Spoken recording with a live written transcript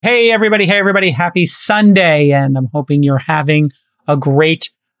Hey, everybody. Hey, everybody. Happy Sunday. And I'm hoping you're having a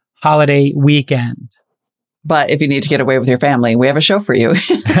great holiday weekend. But if you need to get away with your family, we have a show for you.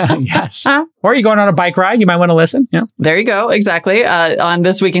 Yes. Or you're going on a bike ride. You might want to listen. Yeah. There you go. Exactly. On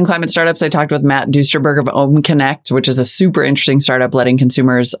This Week in Climate Startups, I talked with Matt Duesterberg of OhmConnect, which is a super interesting startup letting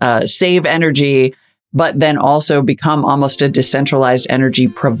consumers save energy, but then also become almost a decentralized energy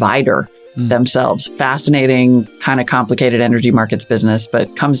provider themselves. Fascinating, kind of complicated energy markets business,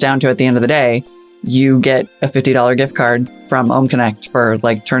 but comes down to, at the end of the day, you get a $50 gift card from OhmConnect for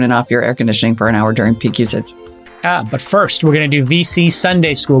like turning off your air conditioning for an hour during peak usage. But first, we're going to do VC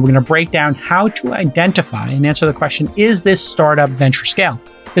Sunday School. We're going to break down how to identify and answer the question, is this startup venture scale?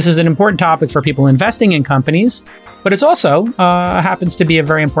 This is an important topic for people investing in companies, but it's also happens to be a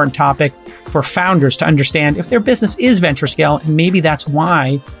very important topic for founders to understand if their business is venture scale, and maybe that's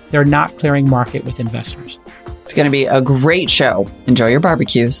why they're not clearing market with investors. It's going to be a great show. Enjoy your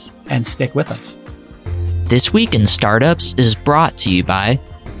barbecues. And stick with us. This Week in Startups is brought to you by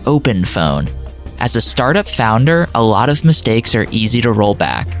OpenPhone. As a startup founder, a lot of mistakes are easy to roll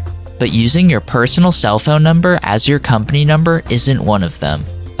back, but using your personal cell phone number as your company number isn't one of them.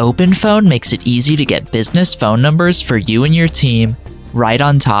 OpenPhone makes it easy to get business phone numbers for you and your team right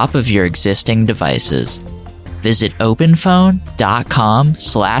on top of your existing devices. Visit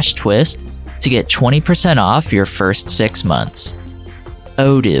openphone.com/twist to get 20% off your first 6 months.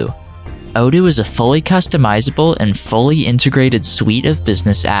 Odoo. Odoo is a fully customizable and fully integrated suite of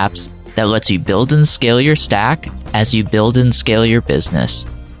business apps that lets you build and scale your stack as you build and scale your business.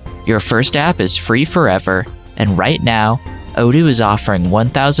 Your first app is free forever, and right now, Odoo is offering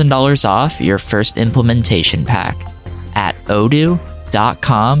 $1,000 off your first implementation pack at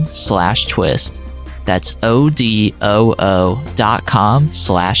odoo.com/twist. That's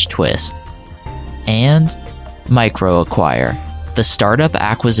odoo.com/twist. And MicroAcquire, the startup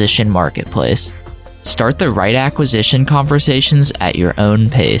acquisition marketplace. Start the right acquisition conversations at your own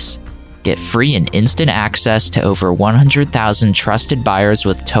pace. Get free and instant access to over 100,000 trusted buyers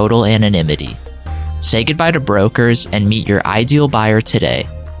with total anonymity. Say goodbye to brokers and meet your ideal buyer today.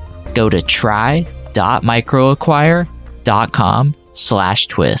 Go to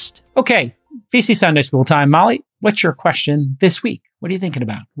try.microacquire.com/twist. Okay, VC Sunday School time. Molly, what's your question this week? What are you thinking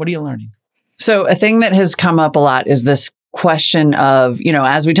about? What are you learning? So a thing that has come up a lot is this question of,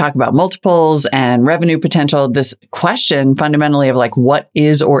 as we talk about multiples and revenue potential, this question fundamentally of like, what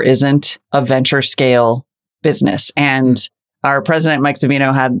is or isn't a venture scale business? And our president, Mike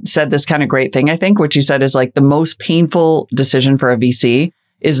Savino, had said this kind of great thing, I think, which he said is like the most painful decision for a VC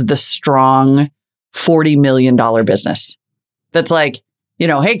is the strong $40 million business. That's like,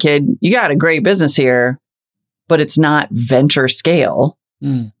 hey, kid, you got a great business here, but it's not venture scale.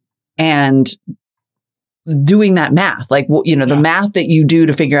 And doing that math, like, the math that you do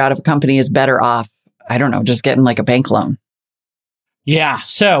to figure out if a company is better off, I don't know, just getting like a bank loan. Yeah.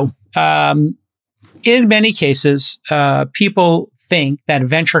 So in many cases, people think that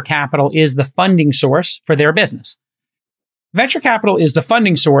venture capital is the funding source for their business. Venture capital is the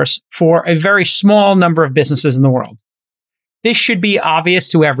funding source for a very small number of businesses in the world. This should be obvious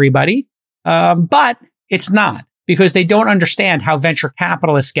to everybody, but it's not, because they don't understand how venture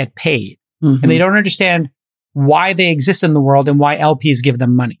capitalists get paid. And they don't understand why they exist in the world and why LPs give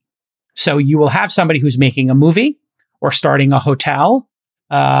them money. So you will have somebody who's making a movie or starting a hotel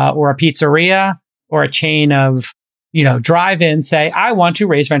or a pizzeria or a chain of, drive-ins say, I want to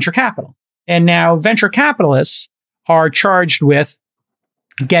raise venture capital. And now venture capitalists are charged with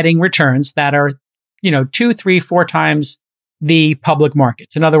getting returns that are, 2, 3, 4 times the public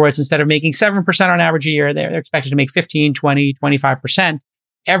markets. In other words, instead of making 7% on average a year, they're expected to make 15, 20, 25%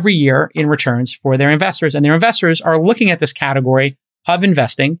 every year in returns for their investors. And their investors are looking at this category of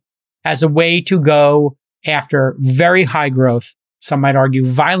investing as a way to go after very high growth, some might argue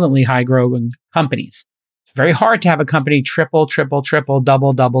violently high growing companies. It's very hard to have a company triple,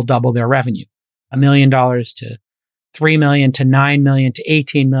 double their revenue. $1 million to $3 million to $9 million to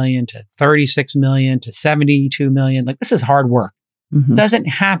 $18 million to $36 million to $72 million. Like, this is hard work. It doesn't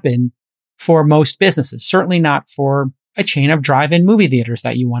happen for most businesses, certainly not for a chain of drive-in movie theaters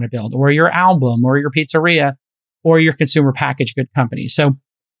that you want to build, or your album, or your pizzeria, or your consumer packaged good company. So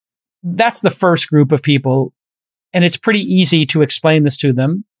that's the first group of people. And it's pretty easy to explain this to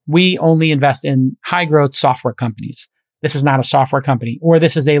them. We only invest in high growth software companies. This is not a software company, or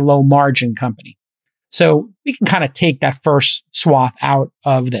this is a low margin company. So we can kind of take that first swath out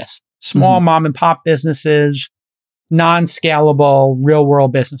of this. Small mom and pop businesses, non-scalable real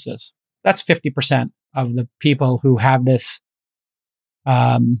world businesses. That's 50% of the people who have this,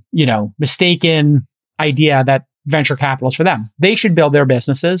 mistaken idea that venture capitalists for them. They should build their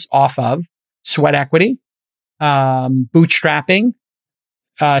businesses off of sweat equity, bootstrapping,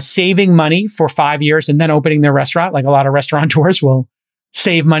 saving money for 5 years and then opening their restaurant. Like a lot of restaurateurs will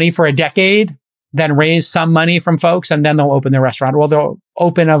save money for a decade, then raise some money from folks, and then they'll open their restaurant. Well, they'll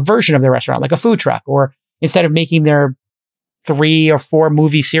open a version of their restaurant, like a food truck, or instead of making their 3 or 4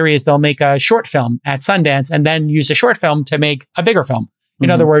 movie series, they'll make a short film at Sundance and then use a short film to make a bigger film. In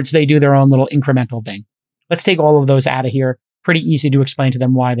other words, they do their own little incremental thing. Let's take all of those out of here. Pretty easy to explain to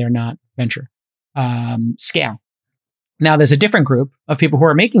them why they're not venture scale. Now, there's a different group of people who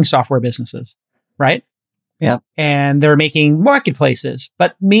are making software businesses, right? Yeah. And they're making marketplaces,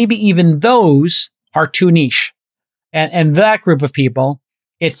 but maybe even those are too niche. And that group of people,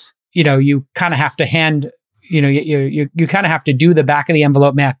 it's, you kind of have to you kind of have to do the back of the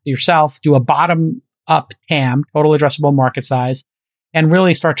envelope math yourself, do a bottom up TAM, total addressable market size, and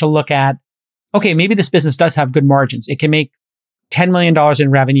really start to look at, okay, maybe this business does have good margins. It can make $10 million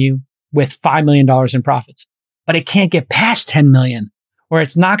in revenue with $5 million in profits, but it can't get past 10 million, or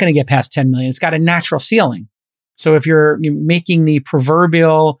it's not going to get past 10 million. It's got a natural ceiling. So if you're making the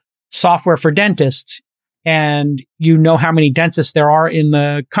proverbial software for dentists and you know how many dentists there are in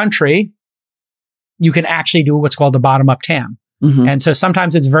the country, you can actually do what's called a bottom up TAM. And so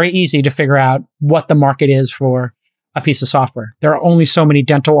sometimes it's very easy to figure out what the market is for a piece of software. There are only so many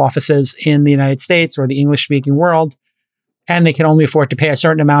dental offices in the United States or the English speaking world, and they can only afford to pay a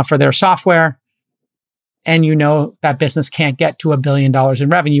certain amount for their software. And that business can't get to $1 billion in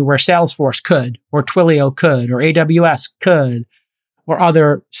revenue where Salesforce could, or Twilio could, or AWS could, or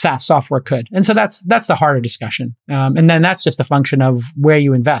other SaaS software could. And so that's the harder discussion. And then that's just a function of where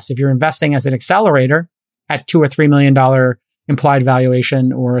you invest. If you're investing as an accelerator at $2 or $3 million implied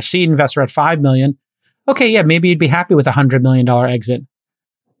valuation, or a seed investor at $5 million, okay, yeah, maybe you'd be happy with a $100 million exit.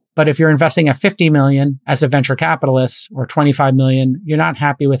 But if you're investing at $50 million as a venture capitalist, or $25 million, you're not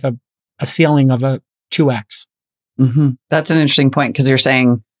happy with a ceiling of a 2x. That's an interesting point, because you're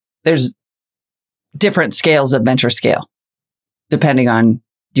saying there's different scales of venture scale depending on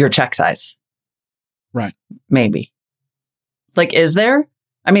your check size. Right. Maybe. Like, is there?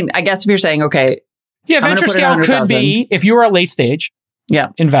 I mean, I guess if you're saying, okay. Yeah, venture scale could be, if you're a late stage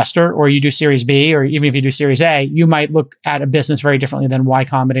investor, or you do Series B, or even if you do Series A, you might look at a business very differently than Y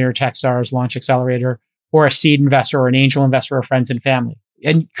Combinator, Techstars, Launch Accelerator, or a seed investor, or an angel investor, or friends and family.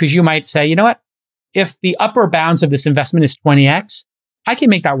 And because you might say, you know what? If the upper bounds of this investment is 20x, I can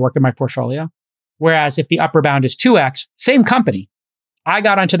make that work in my portfolio. Whereas if the upper bound is 2x, same company. I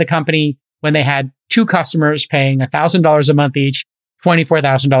got onto the company when they had 2 customers paying $1,000 a month each,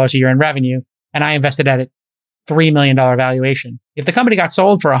 $24,000 a year in revenue, and I invested at a $3 million valuation. If the company got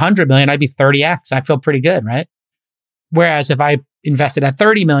sold for $100 million, I'd be 30x. I feel pretty good, right? Whereas if I invested at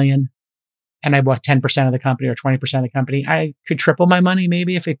 30 million and I bought 10% of the company or 20% of the company, I could triple my money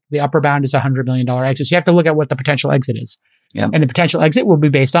maybe if the upper bound is $100 million exit. So you have to look at what the potential exit is. Yeah. And the potential exit will be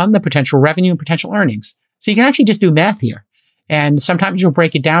based on the potential revenue and potential earnings. So you can actually just do math here. And sometimes you'll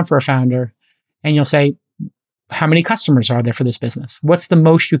break it down for a founder and you'll say, how many customers are there for this business? What's the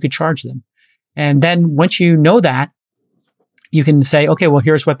most you could charge them? And then once you know that, you can say, okay, well,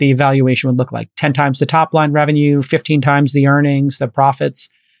 here's what the valuation would look like. 10 times the top line revenue, 15 times the earnings, the profits,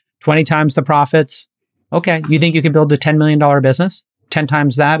 20 times the profits. Okay. You think you can build a $10 million business? 10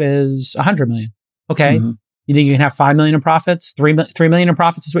 times that is 100 million. Okay. Mm-hmm. You think you can have 5 million in profits? 3 million in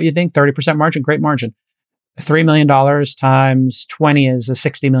profits is what you think? 30% margin, great margin. $3 million times 20 is a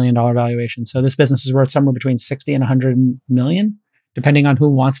 $60 million valuation. So this business is worth somewhere between 60 and 100 million, depending on who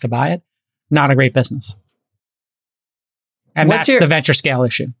wants to buy it. Not a great business. And that's the venture scale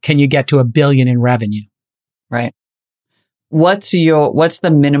issue. Can you get to $1 billion in revenue? Right. What's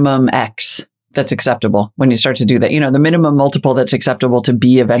the minimum X that's acceptable when you start to do that? The minimum multiple that's acceptable to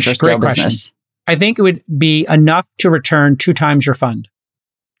be a venture scale business. I think it would be enough to return 2 times your fund.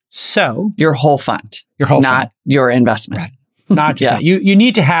 So your whole fund, not your investment. Right. Not just that. You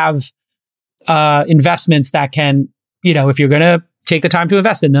need to have investments that can, if you're going to take the time to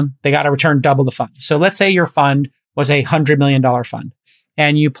invest in them, they got to return double the fund. So let's say your fund was a $100 million fund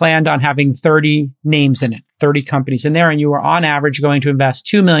and you planned on having 30 names in it, 30 companies in there, and you were on average going to invest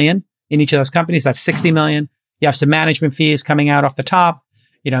 2 million in each of those companies. That's 60 million. You have some management fees coming out off the top.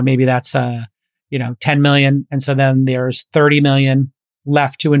 Maybe that's 10 million. And so then there's 30 million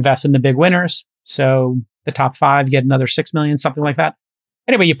left to invest in the big winners. So the top 5 get another 6 million, something like that.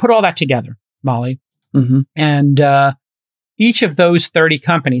 Anyway, you put all that together, Molly, and each of those 30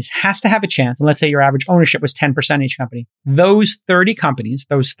 companies has to have a chance. And let's say your average ownership was 10% each company. Those 30 companies,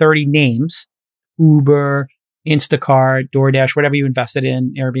 those 30 names, Uber, Instacart, DoorDash, whatever you invested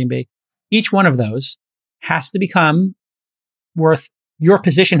in, Airbnb, each one of those has to become worth, your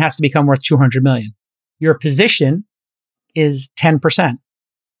position has to become worth 200 million. Your position is 10%.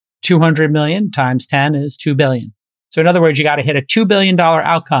 200 million times 10 is 2 billion. So in other words, you got to hit a $2 billion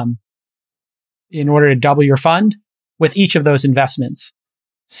outcome in order to double your fund with each of those investments.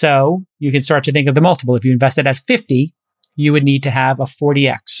 So you can start to think of the multiple. If you invested at 50, you would need to have a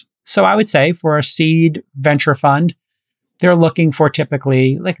 40x. So I would say for a seed venture fund, they're looking for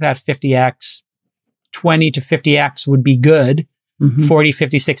typically like that 50x, 20 to 50x would be good. 40,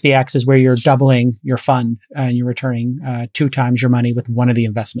 50, 60x is where you're doubling your fund and you're returning 2 times your money with one of the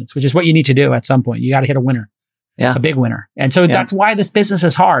investments, which is what you need to do at some point. You got to hit a winner, a big winner. And so that's why this business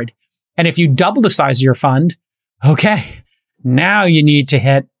is hard. And if you double the size of your fund, okay, now you need to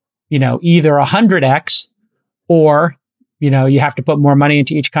hit, either 100x or, you have to put more money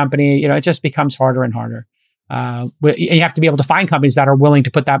into each company. It just becomes harder and harder. You have to be able to find companies that are willing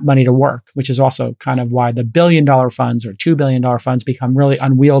to put that money to work, which is also kind of why the $1 billion funds or $2 billion funds become really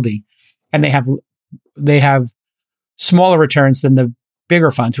unwieldy. And they have smaller returns than the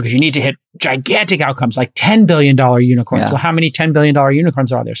bigger funds because you need to hit gigantic outcomes like $10 billion unicorns. Well, how many $10 billion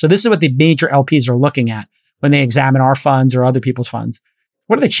unicorns are there? So this is what the major LPs are looking at when they examine our funds or other people's funds.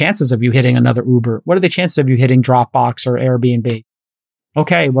 What are the chances of you hitting another Uber? What are the chances of you hitting Dropbox or Airbnb?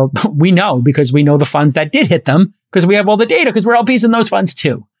 Okay, well, we know because we know the funds that did hit them because we have all the data because we're LPs in those funds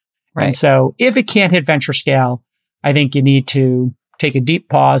too. Right. And so if it can't hit venture scale, I think you need to take a deep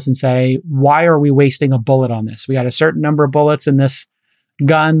pause and say, why are we wasting a bullet on this? We got a certain number of bullets in this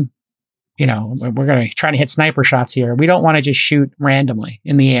gun. We're going to try to hit sniper shots here. We don't want to just shoot randomly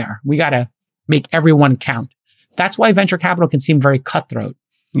in the air. We got to make everyone count. That's why venture capital can seem very cutthroat.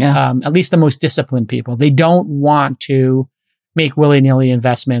 Yeah. At least the most disciplined people. They don't want to make willy-nilly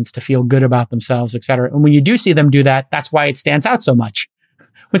investments to feel good about themselves, et cetera. And when you do see them do that, that's why it stands out so much.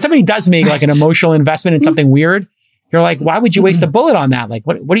 When somebody does make like an emotional investment in something weird, you're like, why would you waste a bullet on that? Like,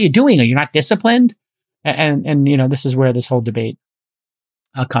 what are you doing? Are you not disciplined? And this is where this whole debate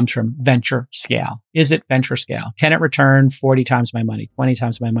comes from. Venture scale. Is it venture scale? Can it return 40 times my money, 20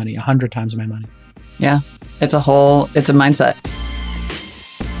 times my money, 100 times my money? Yeah. It's a mindset.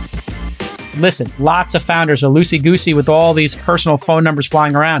 Listen, lots of founders are loosey-goosey with all these personal phone numbers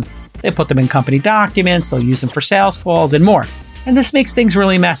flying around. They put them in company documents, they'll use them for sales calls and more. And this makes things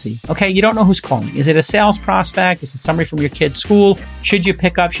really messy. Okay, you don't know who's calling. Is it a sales prospect? Is it somebody from your kid's school? Should you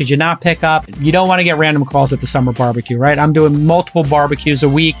pick up? Should you not pick up? You don't want to get random calls at the summer barbecue, right? I'm doing multiple barbecues a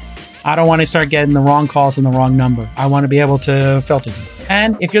week. I don't want to start getting the wrong calls and the wrong number. I want to be able to filter them.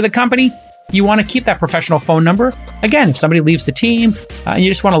 And if you're the company, you want to keep that professional phone number. Again, if somebody leaves the team and you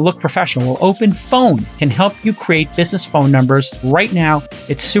just want to look professional, well, Open Phone can help you create business phone numbers right now.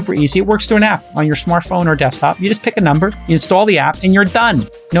 It's super easy. It works through an app on your smartphone or desktop. You just pick a number, you install the app, and you're done.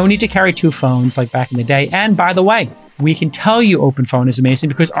 No need to carry 2 phones like back in the day. And by the way, we can tell you Open Phone is amazing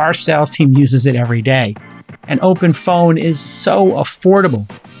because our sales team uses it every day. And Open Phone is so affordable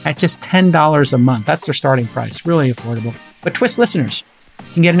at just $10 a month. That's their starting price. Really affordable. But Twist listeners,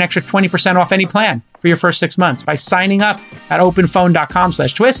 you can get an extra 20% off any plan for your first 6 months by signing up at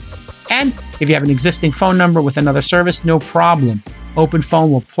openphone.com/twist. And if you have an existing phone number with another service, no problem. Open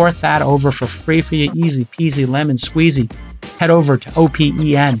Phone will port that over for free for you. Easy peasy lemon squeezy. Head over to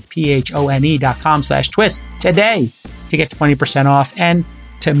openphone.com/twist today to get 20% off and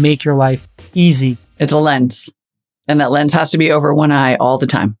to make your life easy. It's a lens. And that lens has to be over one eye all the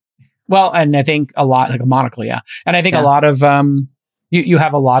time. Well, and I think a lot, like a monocle, yeah. And I think a lot of... You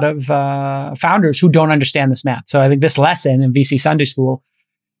have a lot of founders who don't understand this math. So I think this lesson in VC Sunday School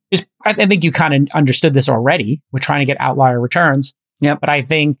is, I think you kind of understood this already. We're trying to get outlier returns. Yep. But I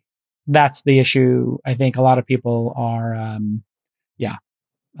think that's the issue. I think a lot of people are,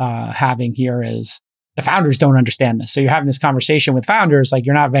 having here is the founders don't understand this. So you're having this conversation with founders, like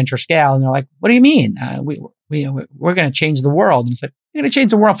you're not venture scale. And they're like, what do you mean? We're going to change the world. And it's like, you're going to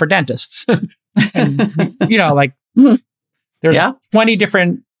change the world for dentists. And, there's 20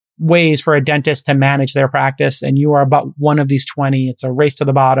 different ways for a dentist to manage their practice, and you are about one of these 20. It's a race to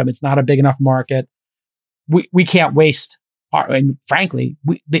the bottom. It's not a big enough market. We can't waste and frankly,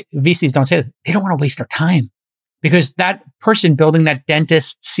 the VCs don't say that. They don't want to waste their time because that person building that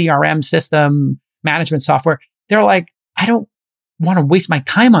dentist CRM system, management software, they're like, I don't want to waste my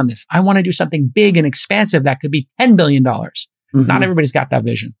time on this. I want to do something big and expansive that could be $10 billion. Mm-hmm. Not everybody's got that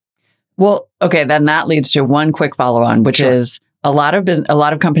vision. Well, okay, then that leads to one quick follow-on, which is a lot of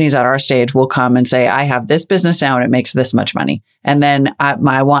companies at our stage will come and say, I have this business now and it makes this much money. And then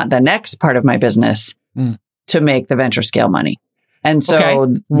I want the next part of my business to make the venture scale money. And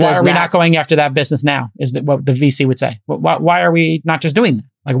so why are we not going after that business now? Is that what the VC would say? Why are we not just doing that?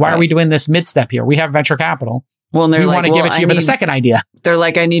 Like, why are we doing this mid-step here? We have venture capital. Well, and they're we like, want to give it to you for the second idea. They're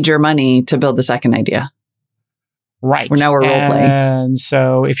like, I need your money to build the second idea. Right. Well, now we're role playing. And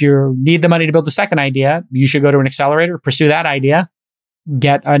so if you need the money to build the second idea, you should go to an accelerator, pursue that idea,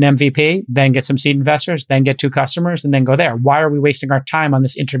 get an MVP, then get some seed investors, then get 2 customers, and then go there. Why are we wasting our time on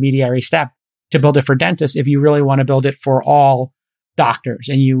this intermediary step to build it for dentists if you really want to build it for all doctors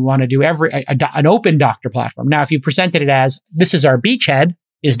and you want to do an open doctor platform? Now, if you presented it as, this is our beachhead,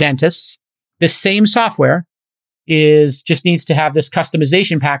 is dentists, this same software just needs to have this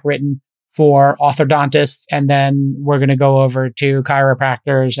customization pack written for orthodontists, and then we're going to go over to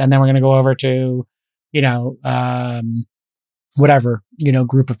chiropractors, and then we're going to go over to, whatever,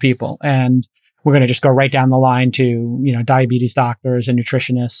 group of people. And we're going to just go right down the line to, diabetes doctors and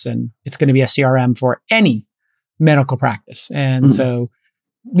nutritionists, and it's going to be a CRM for any medical practice. And so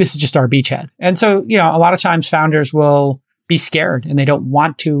this is just our beachhead. And so, a lot of times founders will be scared and they don't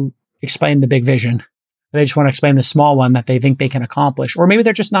want to explain the big vision. They just want to explain the small one that they think they can accomplish, or maybe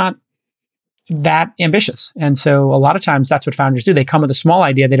they're just not that ambitious. And so a lot of times that's what founders do. They come with a small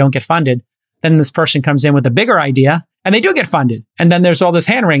idea, they don't get funded. Then this person comes in with a bigger idea and they do get funded. And then there's all this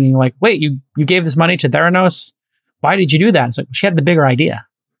hand wringing like, wait, you gave this money to Theranos? Why did you do that? It's like, she had the bigger idea.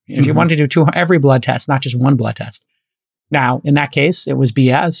 She wanted to do every blood test, not just one blood test. Now, in that case, it was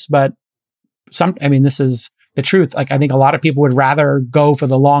BS, but this is the truth. Like, I think a lot of people would rather go for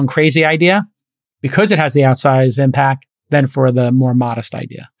the long, crazy idea because it has the outsized impact than for the more modest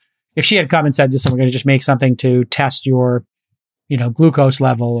idea. If she had come and said, listen, we're going to just make something to test your, glucose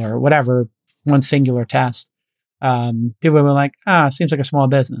level or whatever, one singular test, people were like, it seems like a small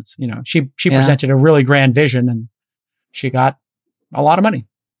business. She presented a really grand vision and she got a lot of money.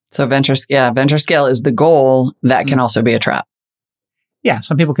 So venture scale is the goal. That can also be a trap. Yeah,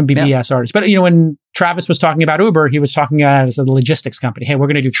 some people can be BS artists. But, when Travis was talking about Uber, he was talking about it as a logistics company. Hey, we're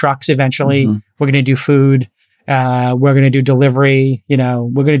going to do trucks eventually. We're going to do food. We're going to do delivery. We're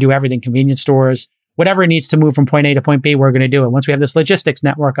going to do everything, convenience stores, whatever it needs to move from point A to point B, we're going to do it. Once we have this logistics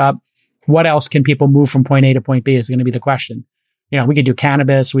network up, what else can people move from point A to point B is going to be the question. We could do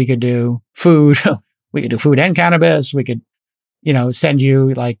cannabis. We could do food. We could do food and cannabis. We could, send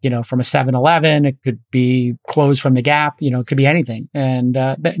you from a 7-Eleven. It could be clothes from the Gap. It could be anything. And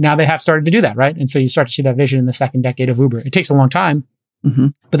now they have started to do that, right? And so you start to see that vision in the second decade of Uber. It takes a long time,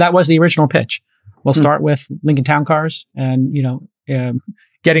 but that was the original pitch. We'll start with Lincoln Town Cars and,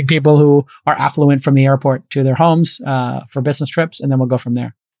 getting people who are affluent from the airport to their homes for business trips. And then we'll go from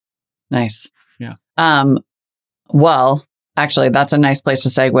there. Nice. Yeah. Well, actually, that's a nice place to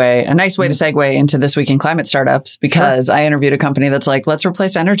segue, a nice way to segue into This Week in Climate Startups, because I interviewed a company that's like, let's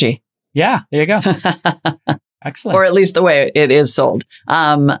replace energy. Yeah, there you go. Excellent. Or at least the way it is sold.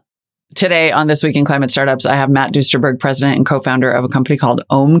 Today on This Week in Climate Startups, I have Matt Duesterberg, president and co-founder of a company called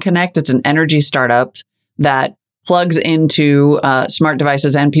OhmConnect. It's an energy startup that plugs into smart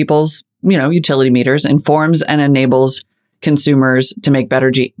devices and people's, utility meters, informs and enables consumers to make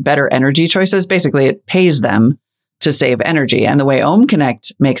better energy choices. Basically, it pays them to save energy. And the way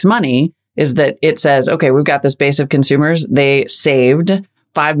OhmConnect makes money is that it says, okay, we've got this base of consumers. They saved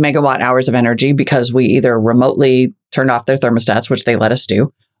 5 megawatt hours of energy because we either remotely turned off their thermostats, which they let us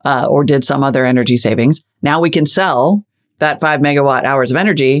do, or did some other energy savings. Now we can sell that 5 megawatt hours of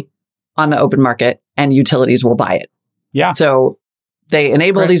energy on the open market and utilities will buy it. Yeah. So they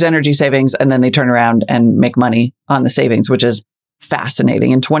enable these energy savings and then they turn around and make money on the savings, which is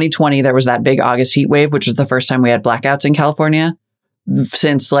fascinating. In 2020, there was that big August heat wave, which was the first time we had blackouts in California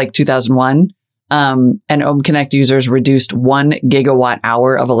since 2001. And OhmConnect users reduced 1 gigawatt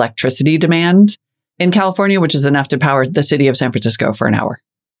hour of electricity demand in California, which is enough to power the city of San Francisco for an hour.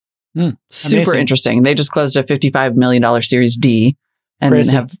 Super interesting. They just closed a $55 million Series D and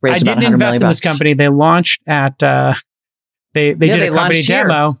have raised about $100 million. I didn't invest in this company. They launched at, they did a company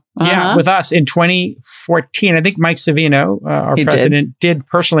demo with us in 2014. I think Mike Savino, our president, did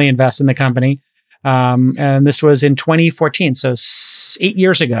personally invest in the company. And this was in 2014. So 8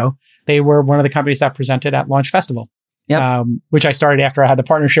 years ago, they were one of the companies that presented at Launch Festival, which I started after I had the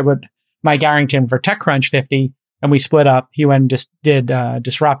partnership with Mike Arrington for TechCrunch 50. And we split up. He went and just did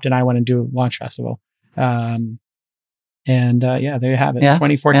Disrupt and I went and do Launch Festival. There you have it.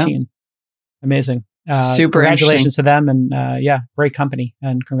 2014. Amazing. Super congratulations to them and great company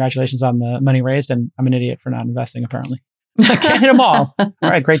and congratulations on the money raised. And I'm an idiot for not investing apparently. I can't hit them all. All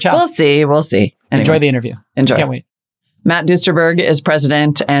right, great job. We'll see. Anyway, enjoy the interview. Can't wait. Matt Duesterberg is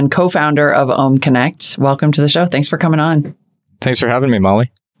president and co-founder of OhmConnect. Welcome to the show. Thanks for coming on. Thanks for having me,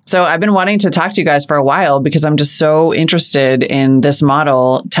 Molly. So I've been wanting to talk to you guys for a while because I'm just so interested in this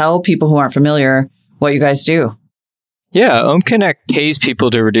model. Tell people who aren't familiar what you guys do. Yeah, OhmConnect pays people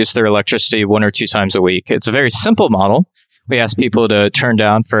to reduce their electricity 1 or 2 times a week. It's a very simple model. We ask people to turn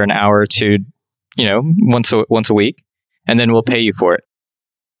down for an hour to, once a week, and then we'll pay you for it.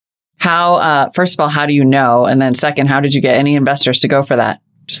 How, first of all, how do you know? And then second, how did you get any investors to go for that?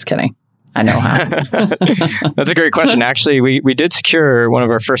 Just kidding. I know how. That's a great question. Actually, we did secure one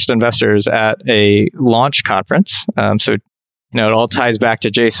of our first investors at a launch conference. So, it all ties back to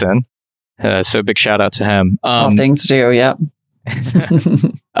Jason. So big shout out to him. All things do. Yep.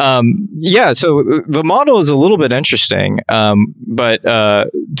 Yeah. So the model is a little bit interesting. But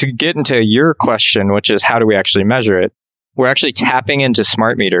to get into your question, which is how do we actually measure it? We're actually tapping into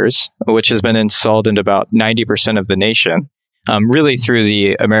smart meters, which has been installed into about 90% of the nation. Really through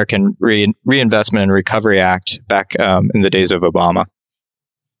the American Reinvestment and Recovery Act back in the days of Obama.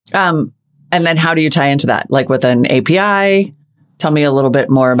 And then how do you tie into that? Like with an API? Tell me a little bit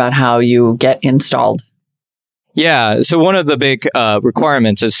more about how you get installed. Yeah. So one of the big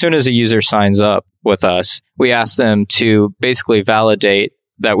requirements, as soon as a user signs up with us, we ask them to basically validate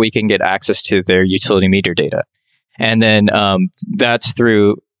that we can get access to their utility meter data. And then that's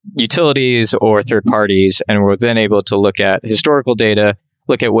through utilities or third parties, and we're then able to look at historical data,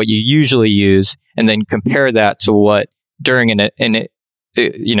 look at what you usually use, and then compare that to what during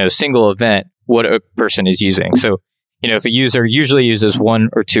a single event what a person is using. So, if a user usually uses 1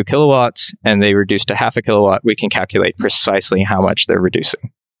 or 2 kilowatts and they reduce to half a kilowatt, we can calculate precisely how much they're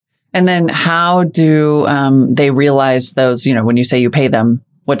reducing. And then how do they realize those? When you say you pay them,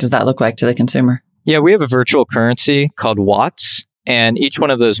 what does that look like to the consumer? Yeah, we have a virtual currency called watts. And each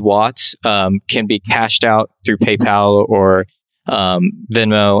one of those watts can be cashed out through PayPal or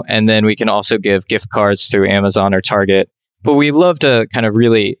Venmo. And then we can also give gift cards through Amazon or Target. But we love to kind of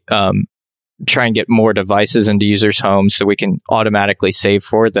really try and get more devices into users' homes so we can automatically save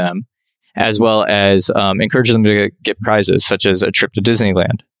for them, as well as encourage them to get prizes, such as a trip to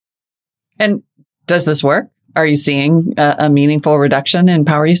Disneyland. And does this work? Are you seeing a meaningful reduction in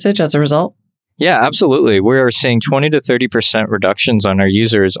power usage as a result? Yeah, absolutely. We're seeing 20 to 30% reductions on our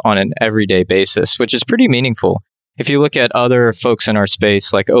users on an everyday basis, which is pretty meaningful. If you look at other folks in our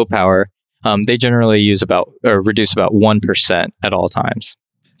space like OPower, they generally reduce about 1% at all times.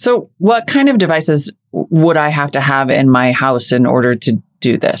 So what kind of devices would I have to have in my house in order to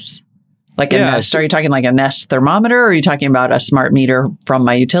do this? Like a Nest? Are you talking like a Nest thermometer? Or are you talking about a smart meter from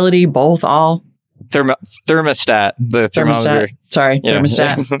my utility? Both, all? Thermostat, the thermometer. Sorry, yeah.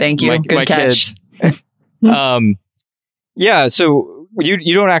 Thermostat. Thank you. Good catch. Yeah, so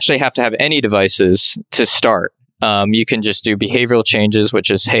you don't actually have to have any devices to start. You can just do behavioral changes,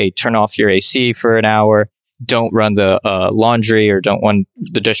 which is, hey, turn off your AC for an hour. Don't run the laundry or don't run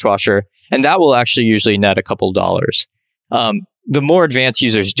the dishwasher. And that will actually usually net a couple dollars. The more advanced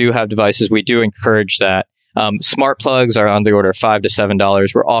users do have devices, we do encourage that. Smart plugs are on the order of $5 to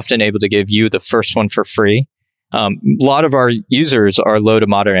 $7. We're often able to give you the first one for free. A lot of our users are low to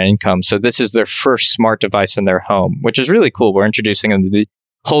moderate income, so this is their first smart device in their home, which is really cool. We're introducing them to the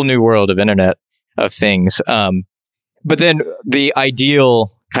whole new world of Internet of Things. But then the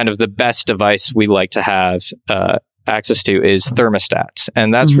ideal, kind of the best device we like to have access to is thermostats.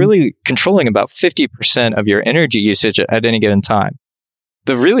 And that's really controlling about 50% of your energy usage at any given time.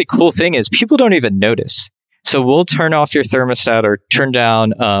 The really cool thing is people don't even notice. So we'll turn off your thermostat or turn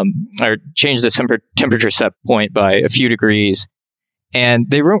down or change the temperature set point by a few degrees, and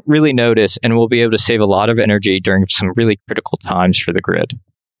they won't really notice, and we'll be able to save a lot of energy during some really critical times for the grid.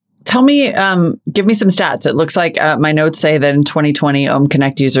 Tell me, give me some stats. It looks like my notes say that in 2020,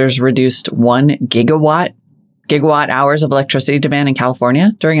 OhmConnect users reduced 1 gigawatt hours of electricity demand in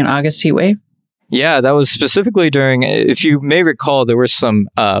California during an August heat wave. Yeah, that was specifically during, if you may recall, there were some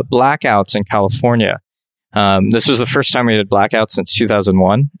blackouts in California. This was the first time we had blackouts since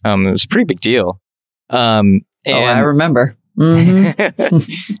 2001. It was a pretty big deal. And I remember.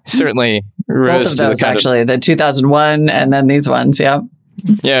 Certainly both of those, actually, the 2001 and then these ones. Yeah.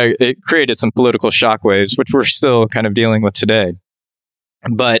 Yeah, it created some political shockwaves, which we're still kind of dealing with today.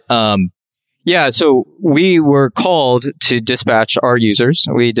 But yeah, so we were called to dispatch our users.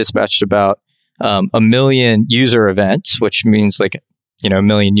 We dispatched about 1 million user events, which means like, 1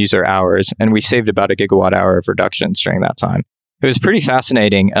 million user hours. And we saved about a gigawatt hour of reductions during that time. It was pretty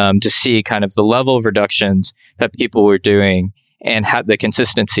fascinating to see kind of the level of reductions that people were doing and had the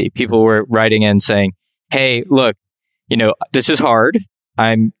consistency. People were writing in saying, hey, look, this is hard.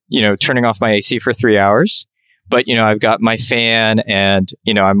 I'm, turning off my AC for 3 hours, but, I've got my fan and,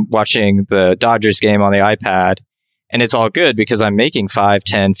 I'm watching the Dodgers game on the iPad, and it's all good because I'm making $5,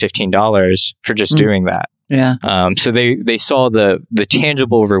 $10, $15 for just doing that. Yeah. So they saw the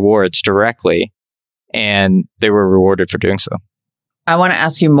tangible rewards directly, and they were rewarded for doing so. I want to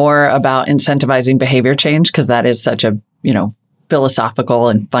ask you more about incentivizing behavior change, because that is such a, philosophical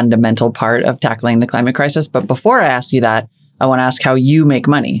and fundamental part of tackling the climate crisis. But before I ask you that, I want to ask how you make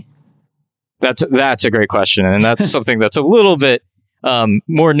money. That's a great question. And that's something that's a little bit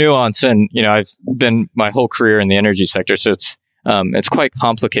more nuanced. And, I've been my whole career in the energy sector, so it's quite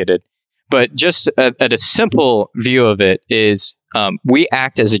complicated. But just at a simple view of it is we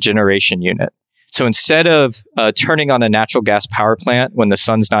act as a generation unit. So instead of turning on a natural gas power plant when the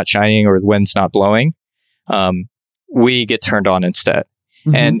sun's not shining or the wind's not blowing, we get turned on instead.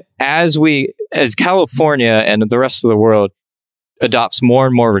 Mm-hmm. And as California and the rest of the world adopts more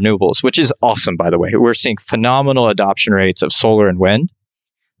and more renewables, which is awesome, by the way, we're seeing phenomenal adoption rates of solar and wind.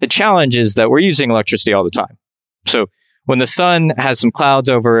 The challenge is that we're using electricity all the time. So when the sun has some clouds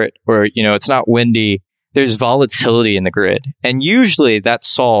over it, or, it's not windy, there's volatility in the grid. And usually that's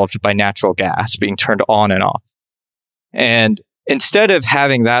solved by natural gas being turned on and off. And instead of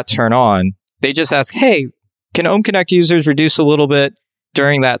having that turn on, they just ask, hey, can OhmConnect users reduce a little bit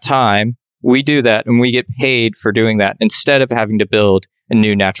during that time? We do that, and we get paid for doing that instead of having to build a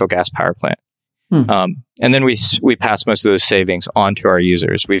new natural gas power plant. And then we pass most of those savings on to our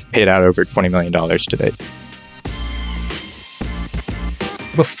users. We've paid out over $20 million to date.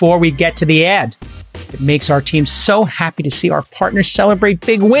 Before we get to the ad, it makes our team so happy to see our partners celebrate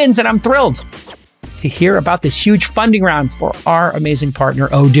big wins, and I'm thrilled to hear about this huge funding round for our amazing partner,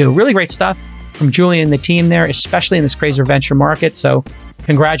 Odoo. Really great stuff from Julian and the team there, especially in this crazy venture market. So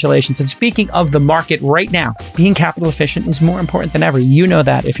congratulations. And speaking of the market right now, being capital efficient is more important than ever. You know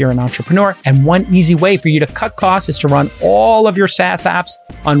that if you're an entrepreneur. And one easy way for you to cut costs is to run all of your SaaS apps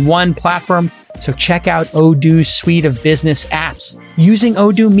on one platform. So check out Odoo's suite of business apps. Using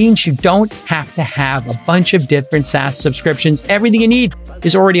Odoo means you don't have to have a bunch of different SaaS subscriptions. Everything you need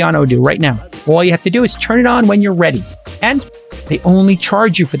is already on Odoo right now. All you have to do is turn it on when you're ready. And they only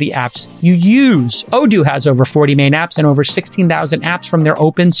charge you for the apps you use. Odoo has over 40 main apps and over 16,000 apps from their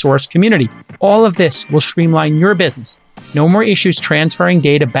open source community. All of this will streamline your business. No more issues transferring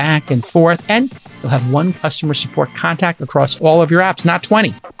data back and forth, and you'll have one customer support contact across all of your apps, not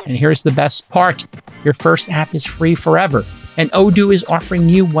 20. And here's the best part. Your first app is free forever. And Odoo is offering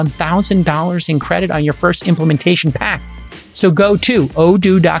you $1,000 in credit on your first implementation pack. So go to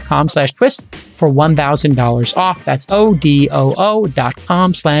odoo.com/twist for $1,000 off. That's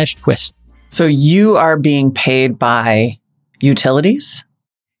odoo.com/twist. So you are being paid by utilities?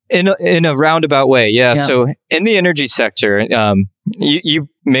 In a roundabout way, yeah. So in the energy sector, you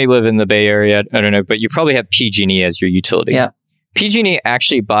may live in the Bay Area, I don't know, but you probably have PG&E as your utility. Yeah. PG&E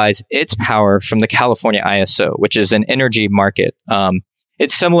actually buys its power from the California ISO, which is an energy market.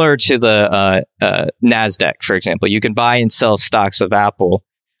 It's similar to the NASDAQ, for example. You can buy and sell stocks of Apple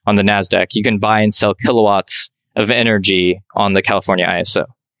on the NASDAQ. You can buy and sell kilowatts of energy on the California ISO.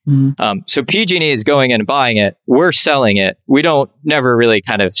 Mm-hmm. So PG&E is going in and buying it. We're selling it. We don't never really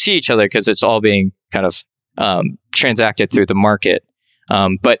kind of see each other because it's all being kind of transacted through the market.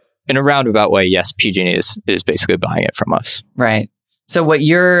 But in a roundabout way, yes, PG&E is basically buying it from us. Right. So what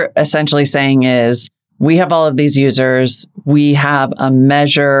you're essentially saying is, we have all of these users. We have a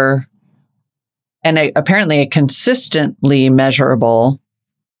measure and apparently a consistently measurable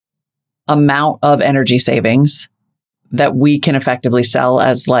amount of energy savings that we can effectively sell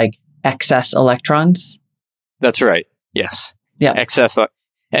as like excess electrons. That's right. Yes. Yeah. Excess.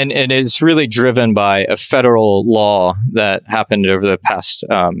 And it is really driven by a federal law that happened over the past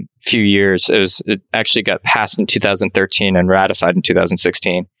few years. It actually got passed in 2013 and ratified in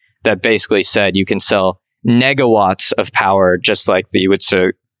 2016. That basically said you can sell negawatts of power just like you would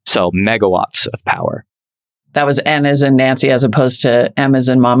sell megawatts of power. That was N as in Nancy as opposed to M as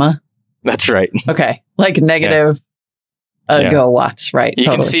in mama? That's right. Okay. Like negative gigawatts, right? You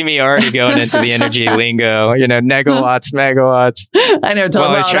can see me already going into the energy lingo, negawatts, megawatts. I know.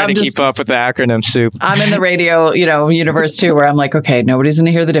 Well, I was trying to keep up with the acronym soup. I'm in the radio, universe too, where I'm like, okay, nobody's going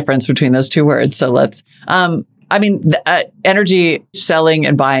to hear the difference between those two words. So let's, energy selling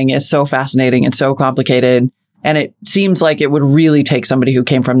and buying is so fascinating and so complicated. And it seems like it would really take somebody who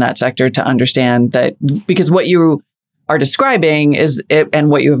came from that sector to understand that, because what you are describing and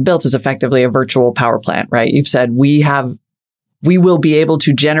what you have built is effectively a virtual power plant, right? You've said we will be able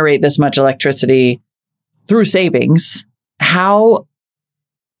to generate this much electricity through savings. How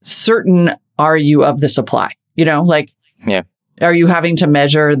certain are you of the supply? Are you having to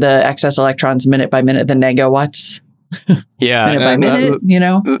measure the excess electrons minute by minute, the negawatts? Yeah. Minute by minute,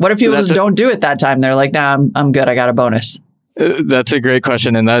 What if people just don't do it that time? They're like, nah, I'm good. I got a bonus. That's a great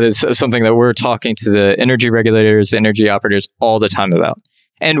question. And that is something that we're talking to the energy regulators, the energy operators all the time about.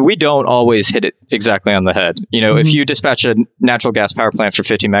 And we don't always hit it exactly on the head. If you dispatch a natural gas power plant for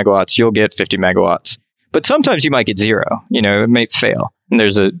 50 megawatts, you'll get 50 megawatts. But sometimes you might get zero. It may fail. And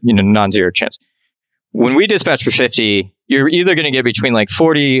there's a non-zero chance. When we dispatch for 50, you're either going to get between like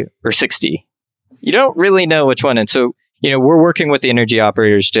 40 or 60. You don't really know which one. And so, we're working with the energy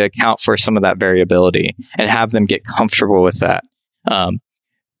operators to account for some of that variability and have them get comfortable with that.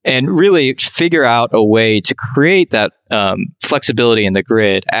 And really figure out a way to create that flexibility in the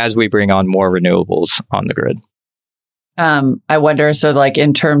grid as we bring on more renewables on the grid. I wonder, so like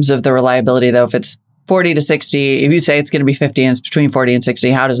in terms of the reliability, though, if it's 40 to 60, if you say it's going to be 50 and it's between 40 and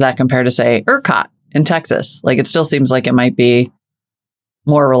 60, how does that compare to, say, ERCOT in Texas? Like, it still seems like it might be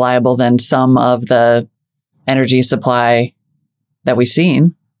more reliable than some of the energy supply that we've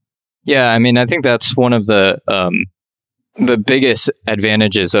seen. Yeah, I mean, I think that's one of the biggest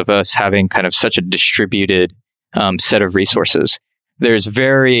advantages of us having kind of such a distributed set of resources. There's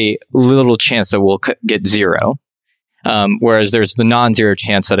very little chance that we'll get zero, whereas there's the non-zero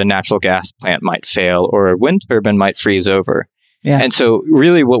chance that a natural gas plant might fail or a wind turbine might freeze over. Yeah. And so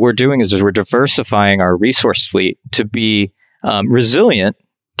really what we're doing is we're diversifying our resource fleet to be resilient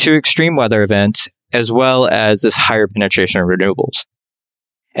to extreme weather events, as well as this higher penetration of renewables.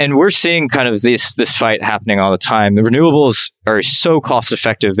 And we're seeing kind of this fight happening all the time. The renewables are so cost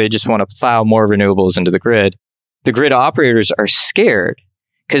effective. They just want to plow more renewables into the grid. The grid operators are scared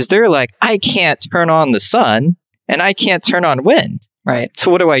because they're like, I can't turn on the sun and I can't turn on wind. Right.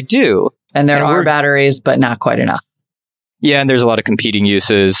 So what do I do? And there are batteries, but not quite enough. Yeah. And there's a lot of competing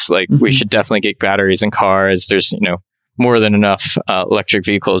uses. Like we should definitely get batteries in cars. There's, more than enough electric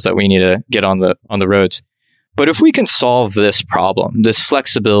vehicles that we need to get on the roads. But if we can solve this problem, this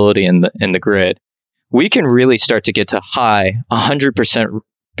flexibility in the grid, we can really start to get to high 100%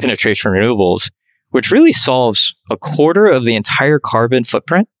 penetration renewables, which really solves a quarter of the entire carbon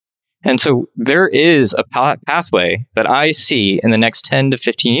footprint. And so there is a pathway that I see in the next 10 to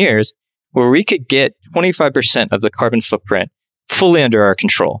 15 years where we could get 25% of the carbon footprint fully under our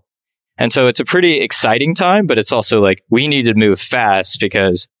control. And so it's a pretty exciting time, but it's also like we need to move fast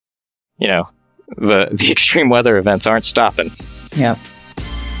because, the extreme weather events aren't stopping. Yeah.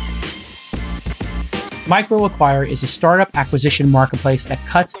 MicroAcquire is a startup acquisition marketplace that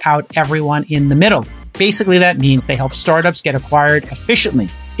cuts out everyone in the middle. Basically, that means they help startups get acquired efficiently.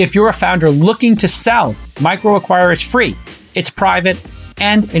 If you're a founder looking to sell, MicroAcquire is free. It's private,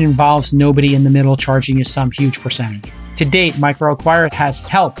 and it involves nobody in the middle charging you some huge percentage. To date, MicroAcquire has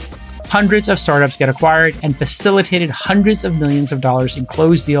helped hundreds of startups get acquired and facilitated hundreds of millions of dollars in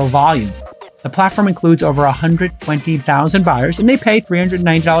closed deal volume. The platform includes over 120,000 buyers, and they pay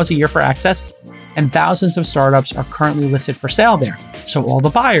 $390 a year for access, and thousands of startups are currently listed for sale there. So all the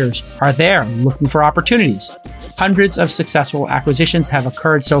buyers are there looking for opportunities. Hundreds of successful acquisitions have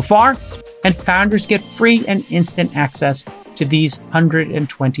occurred so far, and founders get free and instant access to these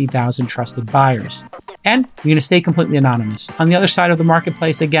 120,000 trusted buyers. And you're going to stay completely anonymous. On the other side of the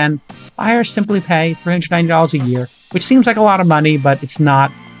marketplace, again, buyers simply pay $390 a year, which seems like a lot of money, but it's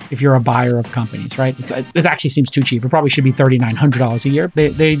not if you're a buyer of companies, right? It actually seems too cheap. It probably should be $3,900 a year.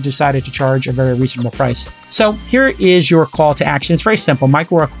 They decided to charge a very reasonable price. So here is your call to action. It's very simple.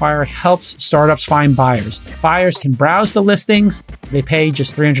 MicroAcquire helps startups find buyers. Buyers can browse the listings. They pay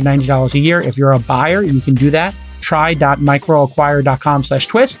just $390 a year. If you're a buyer, you can do that.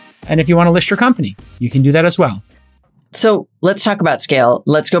 Try.microacquire.com/twist. And if you want to list your company, you can do that as well. So let's talk about scale.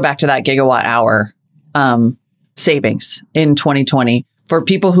 Let's go back to that gigawatt hour savings in 2020. For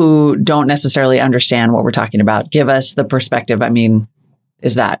people who don't necessarily understand what we're talking about, give us the perspective. I mean,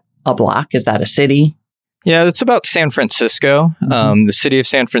 is that a block? Is that a city? Yeah, it's about San Francisco, the city of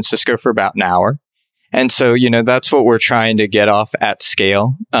San Francisco for about an hour. And so, that's what we're trying to get off at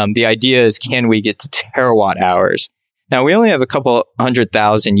scale. The idea is, can we get to terawatt hours? Now, we only have a couple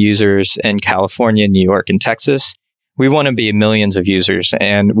 100,000 users in California, New York, and Texas. We want to be millions of users,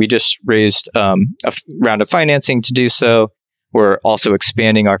 and we just raised a round of financing to do so. We're also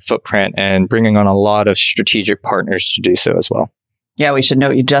expanding our footprint and bringing on a lot of strategic partners to do so as well. Yeah, we should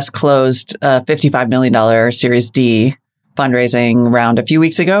note you just closed a $55 million Series D fundraising round a few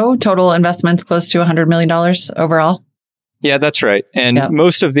weeks ago. Total investments close to $100 million overall. Yeah, that's right. And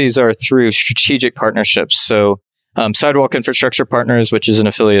most of these are through strategic partnerships. So Sidewalk Infrastructure Partners, which is an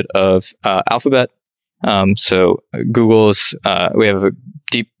affiliate of Alphabet. So Google's, we have a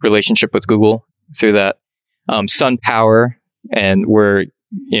deep relationship with Google through that. SunPower, and we're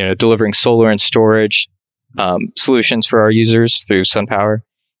delivering solar and storage solutions for our users through SunPower.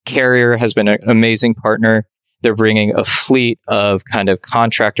 Carrier has been an amazing partner. They're bringing a fleet of kind of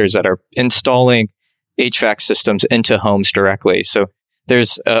contractors that are installing HVAC systems into homes directly. So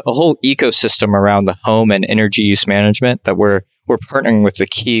there's a whole ecosystem around the home and energy use management that we're partnering with the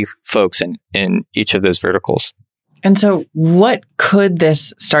key folks in each of those verticals. And so what could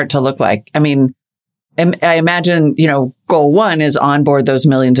this start to look like? I mean, I imagine, goal one is onboard those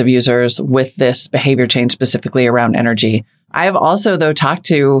millions of users with this behavior change specifically around energy. I have also, though, talked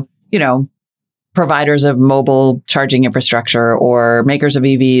to, providers of mobile charging infrastructure or makers of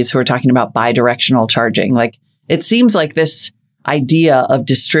EVs who are talking about bidirectional charging. Like, it seems like this idea of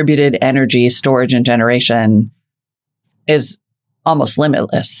distributed energy storage and generation is almost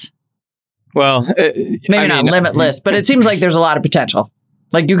limitless. Well, maybe not limitless, but it seems like there's a lot of potential.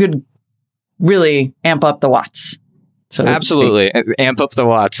 Like, you could really amp up the watts. So absolutely. Amp up the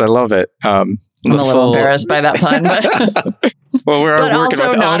watts. I love it. I'm a little embarrassed by that pun, but well, we're working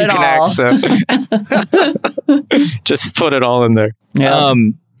with OwnConnect, so just put it all in there. Yeah.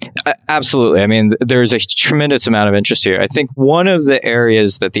 Absolutely. I mean, there's a tremendous amount of interest here. I think one of the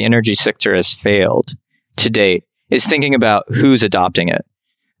areas that the energy sector has failed to date is thinking about who's adopting it.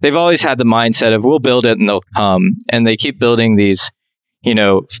 They've always had the mindset of we'll build it and they'll come, and they keep building these,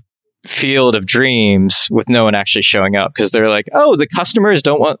 field of dreams with no one actually showing up because they're like, oh, the customers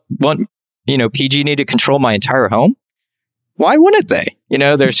don't want PG&E to control my entire home. Why wouldn't they?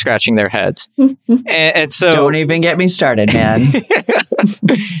 They're scratching their heads. and so don't even get me started, man.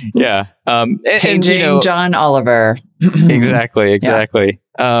 Yeah. Paging John Oliver. Exactly.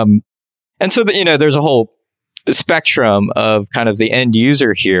 Yeah. And so there's a whole spectrum of kind of the end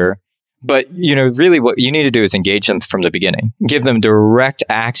user here. But, really what you need to do is engage them from the beginning, give them direct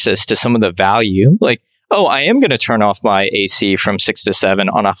access to some of the value. Like, oh, I am going to turn off my AC from 6 to 7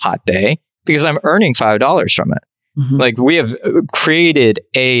 on a hot day because I'm earning $5 from it. Mm-hmm. Like, we have created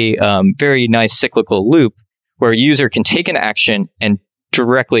a very nice cyclical loop where a user can take an action and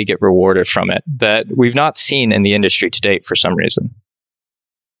directly get rewarded from it that we've not seen in the industry to date for some reason.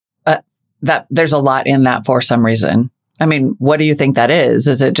 That there's a lot in that for some reason. I mean, what do you think that is?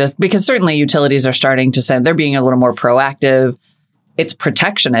 Is it just because certainly utilities are starting to send, they're being a little more proactive. It's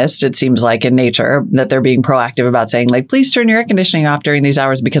protectionist, it seems like, in nature, that they're being proactive about saying, like, please turn your air conditioning off during these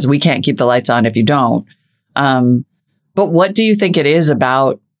hours because we can't keep the lights on if you don't. But what do you think it is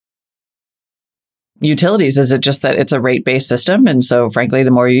about utilities? Is it just that it's a rate-based system? And so, frankly,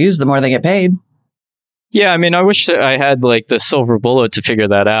 the more you use, the more they get paid. Yeah, I mean, I wish I had like the silver bullet to figure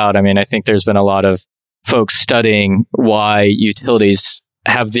that out. I mean, I think there's been a lot of folks studying why utilities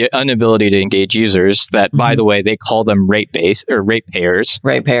have the inability to engage users that, by the way, they call them rate-based or ratepayers.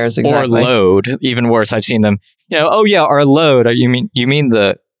 Ratepayers, exactly. Or load. Even worse, I've seen them, oh yeah, our load. You mean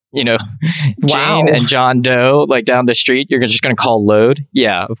the, Jane and John Doe, like down the street, you're just going to call load?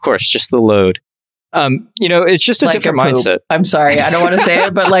 Yeah, of course, just the load. It's just a like different mindset. I'm sorry, I don't want to say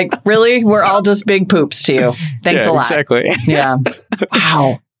it, but like, really, we're all just big poops to you. Thanks a lot. Exactly. Yeah.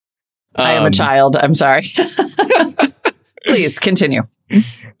 Wow. I am a child. I'm sorry. Please continue.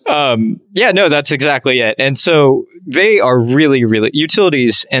 Yeah, no, that's exactly it. And so they are really, really,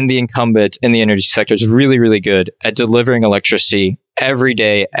 utilities and the incumbent in the energy sector is really, really good at delivering electricity every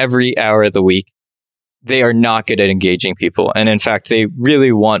day, every hour of the week. They are not good at engaging people. And in fact, they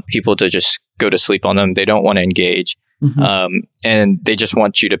really want people to just go to sleep on them. They don't want to engage. Mm-hmm. And they just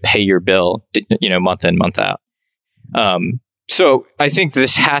want you to pay your bill, month in, month out. So I think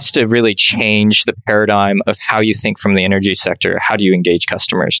this has to really change the paradigm of how you think from the energy sector. How do you engage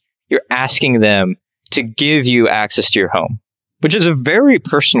customers? You're asking them to give you access to your home, which is a very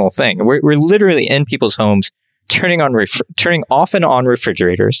personal thing. We're literally in people's homes, turning off and on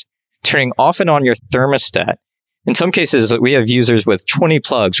refrigerators, turning off and on your thermostat. In some cases, we have users with 20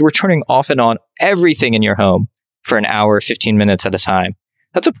 plugs. We're turning off and on everything in your home for an hour, 15 minutes at a time.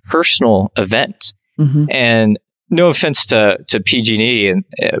 That's a personal event. Mm-hmm. And no offense to PG&E,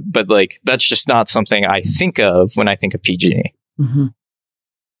 but like, that's just not something I think of when I think of PG&E. Mm-hmm.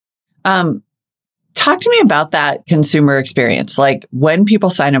 Talk to me about that consumer experience. Like, when people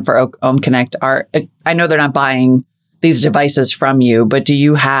sign up for OwnConnect, I know they're not buying these devices from you, but do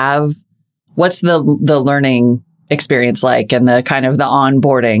you have, what's the learning experience like, and the kind of the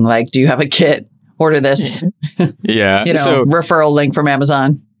onboarding? Like, do you have a kit? Order this, yeah, referral link from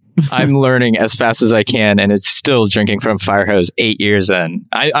Amazon. I'm learning as fast as I can, and it's still drinking from a fire hose 8 years in.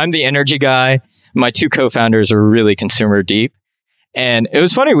 I'm the energy guy. My two co-founders are really consumer deep. And it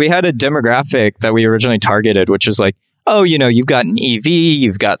was funny. We had a demographic that we originally targeted, which was like, oh, you've got an EV,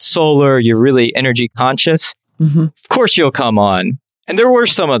 you've got solar, you're really energy conscious. Mm-hmm. Of course you'll come on. And there were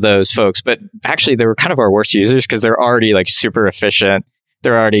some of those folks, but actually they were kind of our worst users because they're already like super efficient.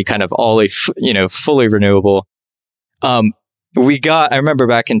 They're already kind of all, fully renewable. I remember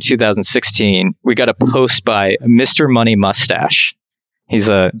back in 2016, we got a post by Mr. Money Mustache. He's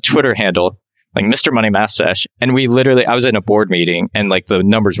a Twitter handle, like Mr. Money Mustache. And I was in a board meeting and like the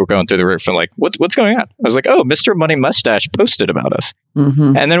numbers were going through the roof. And like, what's going on? I was like, oh, Mr. Money Mustache posted about us.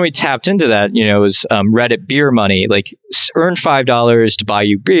 Mm-hmm. And then we tapped into that, it was Reddit beer money, like earn $5 to buy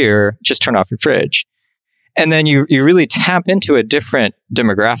you beer, just turn off your fridge. And then you really tap into a different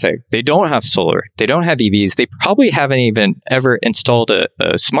demographic. They don't have solar. They don't have EVs. They probably haven't even ever installed a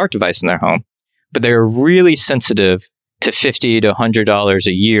smart device in their home, but they're really sensitive to $50 to $100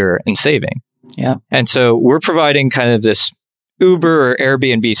 a year in saving. Yeah. And so we're providing kind of this Uber or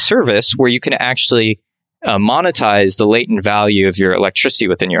Airbnb service where you can actually monetize the latent value of your electricity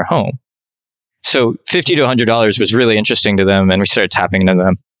within your home. So $50 to $100 was really interesting to them, and we started tapping into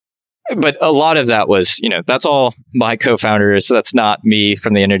them. But a lot of that was, that's all my co-founders. That's not me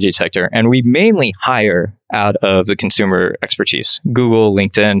from the energy sector. And we mainly hire out of the consumer expertise, Google,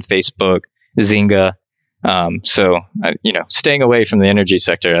 LinkedIn, Facebook, Zynga. So, staying away from the energy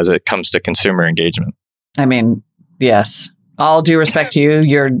sector as it comes to consumer engagement. I mean, yes, all due respect to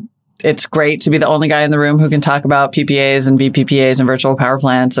you. It's great to be the only guy in the room who can talk about PPAs and VPPAs and virtual power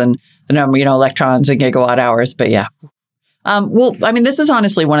plants and the number, electrons and gigawatt hours. But yeah. Well, I mean, this is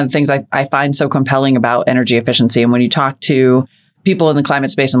honestly one of the things I find so compelling about energy efficiency. And when you talk to people in the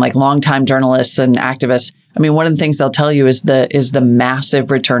climate space and like longtime journalists and activists, I mean, one of the things they'll tell you is the massive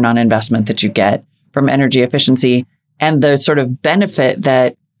return on investment that you get from energy efficiency and the sort of benefit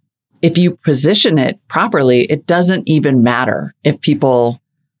that if you position it properly, it doesn't even matter if people,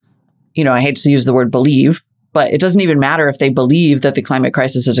 I hate to use the word believe, but it doesn't even matter if they believe that the climate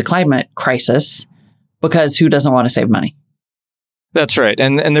crisis is a climate crisis, because who doesn't want to save money? That's right.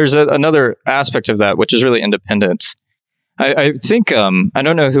 And there's another aspect of that, which is really independence. I think, I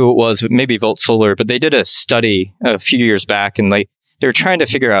don't know who it was, but maybe Volt Solar, but they did a study a few years back and they were trying to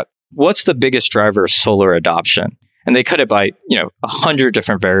figure out what's the biggest driver of solar adoption. And they cut it by, 100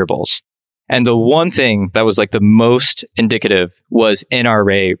 different variables. And the one thing that was like the most indicative was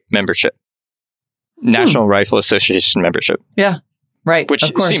NRA membership, National Rifle Association membership. Yeah, right. Which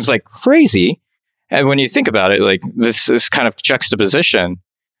seems like crazy. And when you think about it, like this is kind of juxtaposition.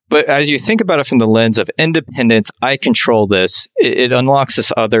 But as you think about it from the lens of independence, I control this, it unlocks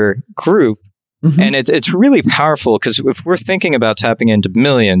this other group. Mm-hmm. And it's really powerful because if we're thinking about tapping into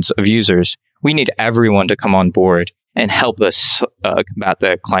millions of users, we need everyone to come on board and help us combat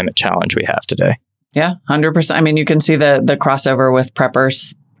the climate challenge we have today. Yeah, 100%. I mean, you can see the crossover with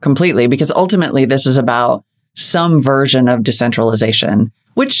preppers completely, because ultimately this is about some version of decentralization,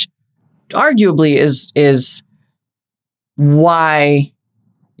 which arguably is why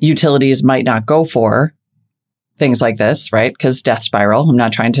utilities might not go for things like this, right? Because death spiral. I'm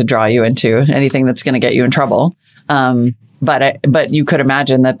not trying to draw you into anything that's going to get you in trouble. But you could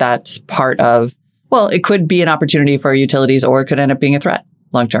imagine that that's part of, well, it could be an opportunity for utilities, or it could end up being a threat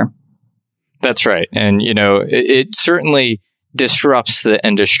long term. That's right. And, it certainly disrupts the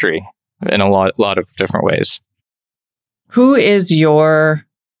industry in a lot of different ways. Who is your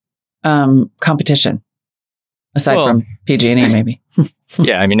competition aside from PG&E, maybe?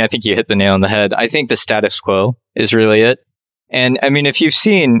 Yeah, I mean, I think you hit the nail on the head. I think the status quo is really it. And I mean, if you've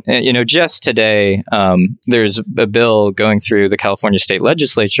seen, just today, there's a bill going through the California state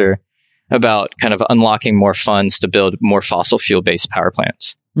legislature about kind of unlocking more funds to build more fossil fuel-based power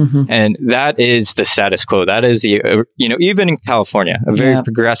plants. Mm-hmm. And that is the status quo. That is even in California, a very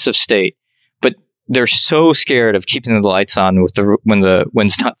progressive state, but they're so scared of keeping the lights on when the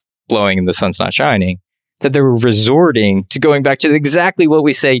wind's not blowing and the sun's not shining, that they're resorting to going back to exactly what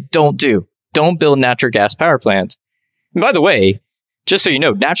we say don't do. Don't build natural gas power plants. And by the way, just so you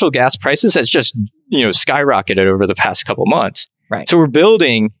know, natural gas prices has just, skyrocketed over the past couple months. Right. So we're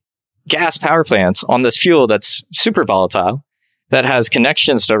building gas power plants on this fuel that's super volatile, that has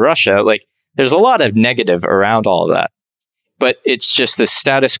connections to Russia. Like, there's a lot of negative around all of that. But it's just this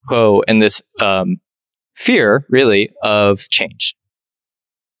status quo and this fear, really, of change.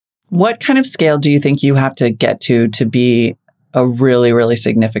 What kind of scale do you think you have to get to be a really, really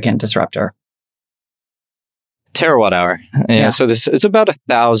significant disruptor? Terawatt hour. Yeah. So it's about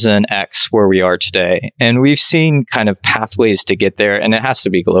 1,000x where we are today. And we've seen kind of pathways to get there, and it has to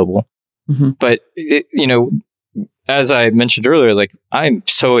be global. Mm-hmm. But, as I mentioned earlier, like, I'm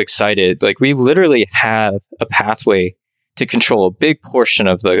so excited. Like, we literally have a pathway to control a big portion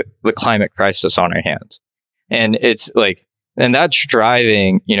of the climate crisis on our hands. And it's like, and that's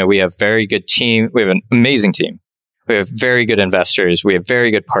driving, we have very good team. We have an amazing team. We have very good investors. We have very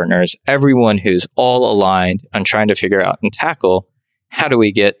good partners. Everyone who's all aligned on trying to figure out and tackle, how do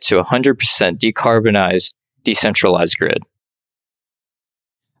we get to 100% decarbonized, decentralized grid?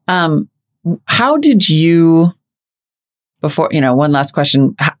 How did you before, one last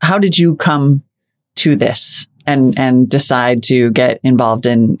question. How did you come to this and decide to get involved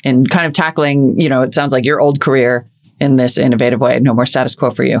in kind of tackling, it sounds like your old career in this innovative way? No more status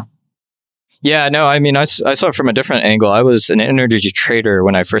quo for you. Yeah, no, I mean, I saw it from a different angle. I was an energy trader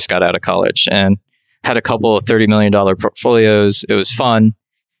when I first got out of college and had a couple of $30 million portfolios. It was fun.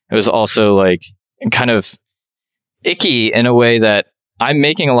 It was also like kind of icky in a way that I'm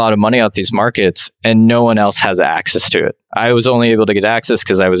making a lot of money out these markets and no one else has access to it. I was only able to get access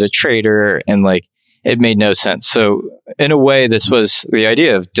because I was a trader and like it made no sense. So in a way, this was the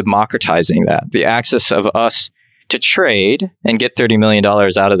idea of democratizing that, the access of us to trade and get $30 million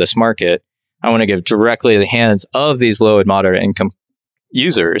out of this market. I want to give directly in the hands of these low and moderate income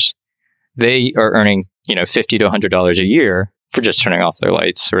users. They are earning, $50 to $100 a year for just turning off their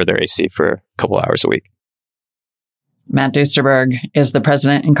lights or their AC for a couple hours a week. Matt Duesterberg is the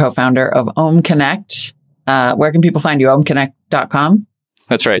president and co-founder of OhmConnect. Where can people find you? OhmConnect.com?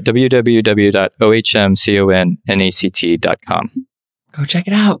 That's right. www.ohmconnect.com. Go check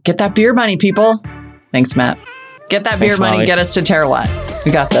it out. Get that beer money, people. Thanks, Matt. Get that beer money. Molly. Get us to Terawatt.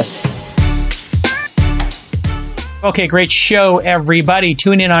 We got this. Okay, great show, everybody.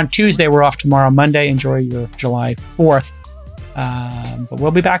 Tune in on Tuesday. We're off tomorrow, Monday. Enjoy your July 4th. But we'll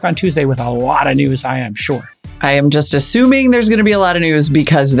be back on Tuesday with a lot of news, I am sure. I am just assuming there's going to be a lot of news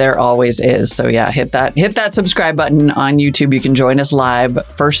because there always is. So yeah, hit that subscribe button on YouTube. You can join us live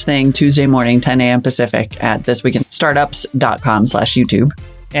first thing Tuesday morning, 10 a.m. Pacific at thisweekinstartups.com/YouTube.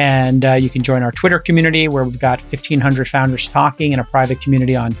 And you can join our Twitter community where we've got 1,500 founders talking in a private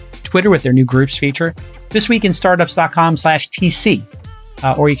community on Twitter with their new groups feature. thisweekinstartups.com/TC.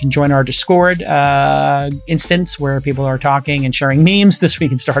 Or you can join our Discord instance where people are talking and sharing memes.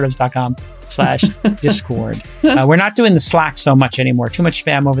 thisweekinstartups.com/Discord. We're not doing the Slack so much anymore. Too much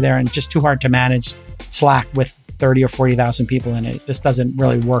spam over there and just too hard to manage Slack with 30 or 40,000 people in it. It just doesn't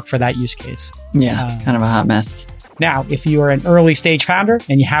really work for that use case. Yeah, kind of a hot mess. Now, if you are an early stage founder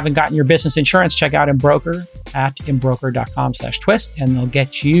and you haven't gotten your business insurance, check out Embroker at embroker.com/twist, and they'll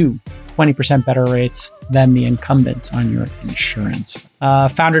get you 20% better rates than the incumbents on your insurance.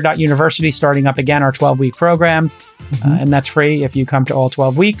 Founder.university starting up again, our 12-week program. And that's free if you come to all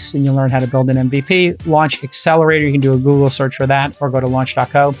 12 weeks and you learn how to build an MVP. Launch Accelerator, you can do a Google search for that or go to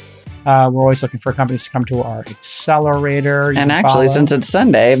launch.co. We're always looking for companies to come to our accelerator. And actually, since it's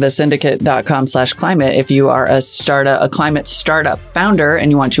Sunday, the syndicate.com/climate, if you are a climate startup founder and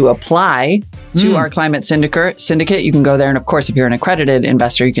you want to apply to our climate syndicate, you can go there. And of course, if you're an accredited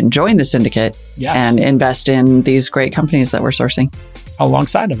investor, you can join the syndicate and invest in these great companies that we're sourcing.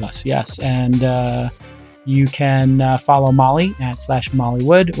 Alongside of us, yes. And you can follow Molly at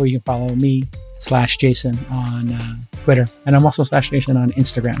 /MollyWood, or you can follow me /Jason on Twitter. And I'm also /Jason on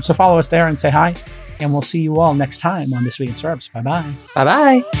Instagram. So follow us there and say hi. And we'll see you all next time on This Week in Startups. Bye-bye.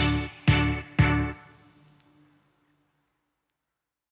 Bye-bye.